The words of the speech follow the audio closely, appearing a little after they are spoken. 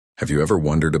Have you ever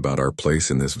wondered about our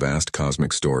place in this vast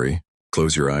cosmic story?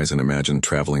 Close your eyes and imagine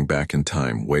traveling back in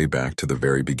time, way back to the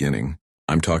very beginning.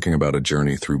 I'm talking about a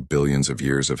journey through billions of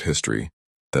years of history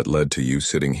that led to you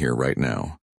sitting here right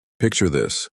now. Picture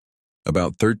this.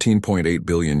 About 13.8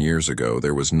 billion years ago,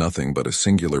 there was nothing but a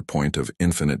singular point of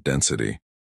infinite density.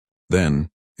 Then,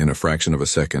 in a fraction of a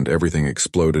second, everything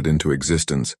exploded into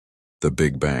existence, the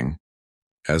Big Bang.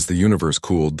 As the universe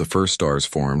cooled, the first stars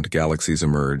formed, galaxies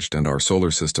emerged, and our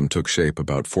solar system took shape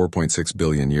about 4.6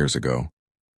 billion years ago.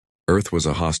 Earth was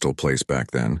a hostile place back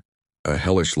then, a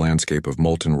hellish landscape of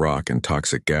molten rock and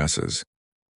toxic gases.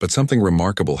 But something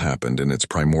remarkable happened in its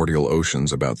primordial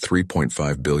oceans about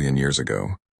 3.5 billion years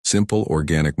ago. Simple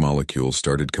organic molecules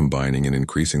started combining in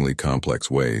increasingly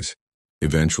complex ways,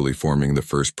 eventually forming the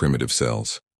first primitive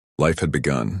cells. Life had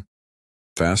begun.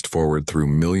 Fast forward through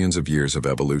millions of years of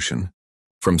evolution.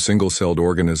 From single-celled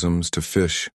organisms to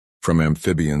fish, from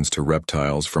amphibians to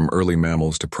reptiles, from early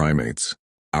mammals to primates,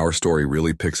 our story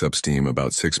really picks up steam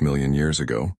about 6 million years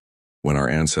ago, when our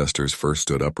ancestors first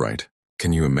stood upright.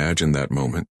 Can you imagine that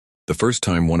moment? The first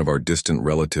time one of our distant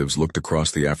relatives looked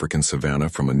across the African savanna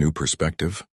from a new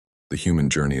perspective? The human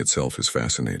journey itself is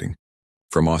fascinating.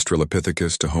 From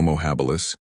Australopithecus to Homo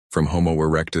habilis, from Homo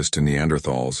erectus to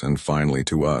Neanderthals, and finally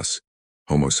to us,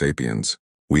 Homo sapiens.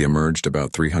 We emerged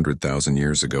about 300,000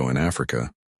 years ago in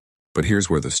Africa. But here's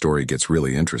where the story gets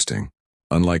really interesting.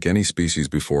 Unlike any species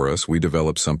before us, we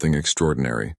developed something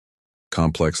extraordinary.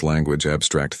 Complex language,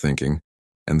 abstract thinking,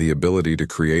 and the ability to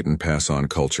create and pass on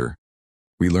culture.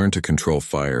 We learned to control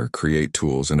fire, create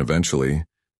tools, and eventually,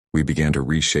 we began to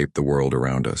reshape the world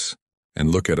around us.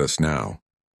 And look at us now.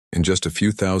 In just a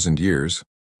few thousand years,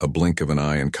 a blink of an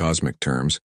eye in cosmic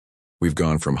terms, we've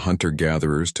gone from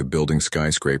hunter-gatherers to building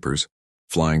skyscrapers,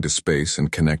 flying to space and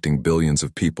connecting billions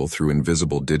of people through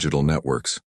invisible digital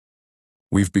networks.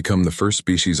 We've become the first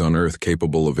species on Earth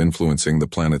capable of influencing the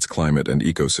planet's climate and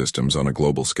ecosystems on a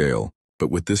global scale.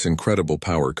 But with this incredible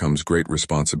power comes great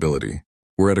responsibility.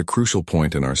 We're at a crucial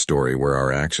point in our story where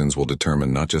our actions will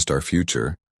determine not just our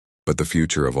future, but the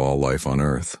future of all life on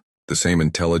Earth. The same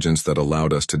intelligence that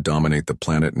allowed us to dominate the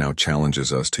planet now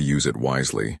challenges us to use it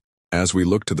wisely. As we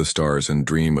look to the stars and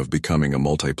dream of becoming a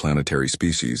multiplanetary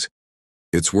species,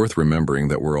 it's worth remembering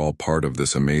that we're all part of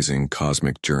this amazing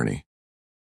cosmic journey.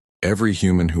 Every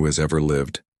human who has ever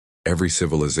lived, every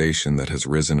civilization that has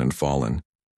risen and fallen,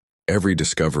 every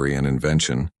discovery and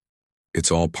invention,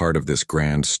 it's all part of this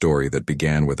grand story that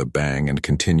began with a bang and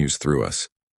continues through us.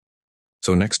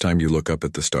 So next time you look up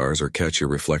at the stars or catch your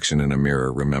reflection in a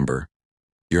mirror, remember,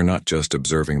 you're not just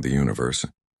observing the universe.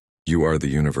 You are the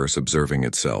universe observing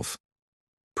itself.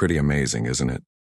 Pretty amazing, isn't it?